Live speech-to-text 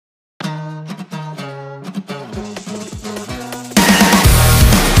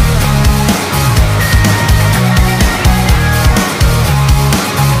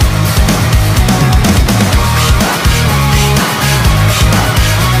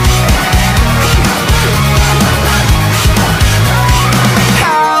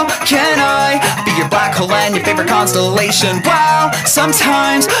favorite constellation. Wow,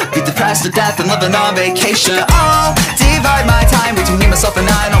 sometimes be depressed to death and living on vacation. I'll divide my time between me, myself, and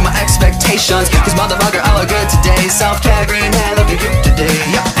I, and all my expectations. Cause motherfucker, I look good today. Self-care, green hair, looking good today.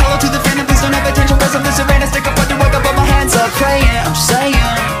 Yeah. Hello to the fandom, please don't have attention. Cause I'm this arena, stick up, put the work up, put my hands up, praying. I'm just saying,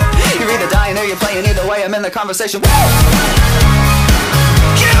 you're either dying or you're playing. Either way, I'm in the conversation. Woo!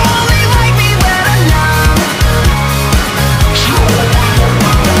 You only like me when I'm numb.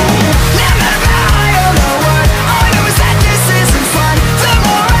 No matter how I don't know what, all I know is that this isn't fun. The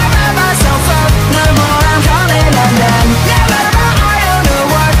more I wrap myself up, the more I'm calling undone. No matter how I don't know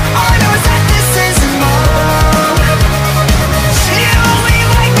what, all I know is that this isn't more. You only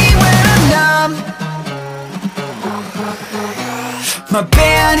like me when I'm numb. My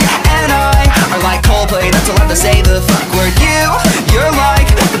band and I are like Coldplay, that's all I have to say. The front